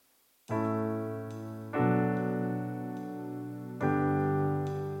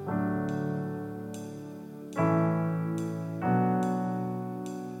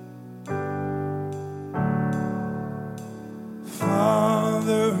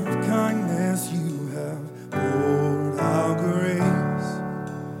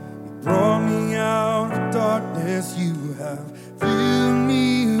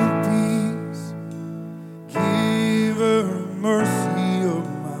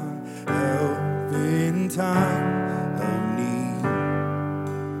time of need.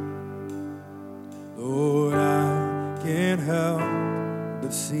 Lord, I can't help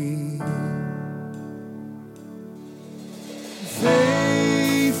but see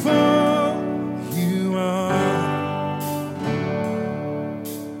faithful you are,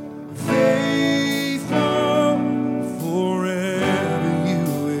 faithful forever you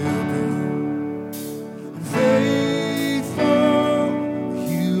will be, faithful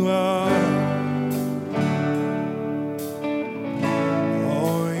you are.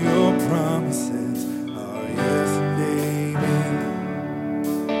 All your promises are yes and amen.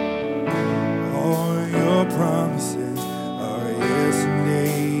 All your promises are yes and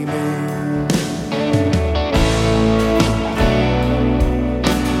amen.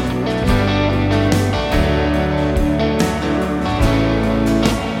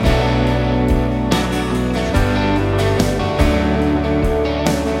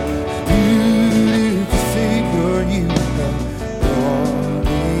 Beautiful Savior, you have brought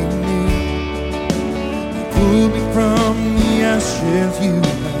me near. You pulled me from the ashes, you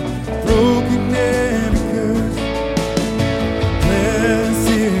have broken every curse.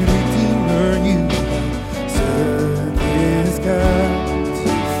 Blessed Redeemer, you have set this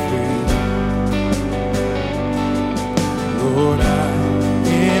captive free. Lord, I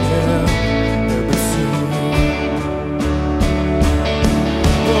can't help but sing.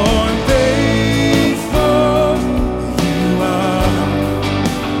 Lord, faithful you are,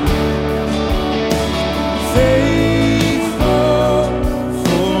 faithful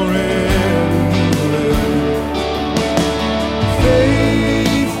forever you will be.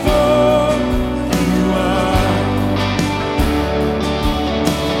 Faithful you are.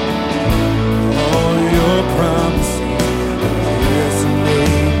 All your promises are yes and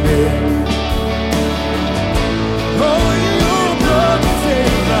amen. All your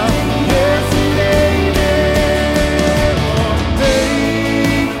promises are yes and amen. Oh,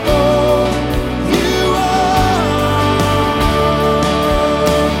 faithful you are.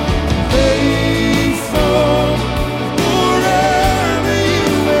 Faithful forever you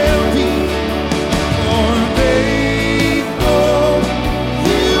will be. Oh, faithful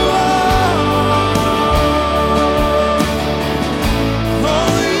you are.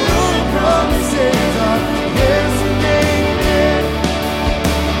 All your promises are yes and amen.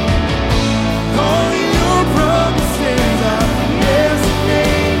 All your promises are yes and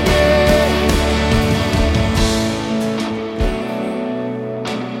amen.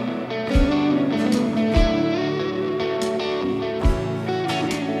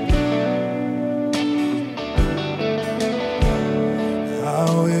 I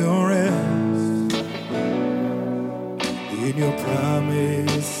will rest in your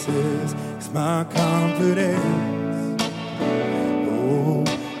promises. It's my confidence. Oh,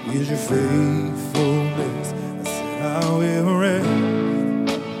 is your faithfulness. I said I will rest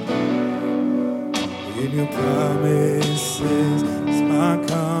in your promises. It's my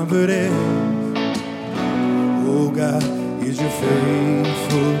confidence. Oh God, is your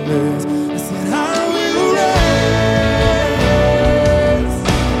faithfulness.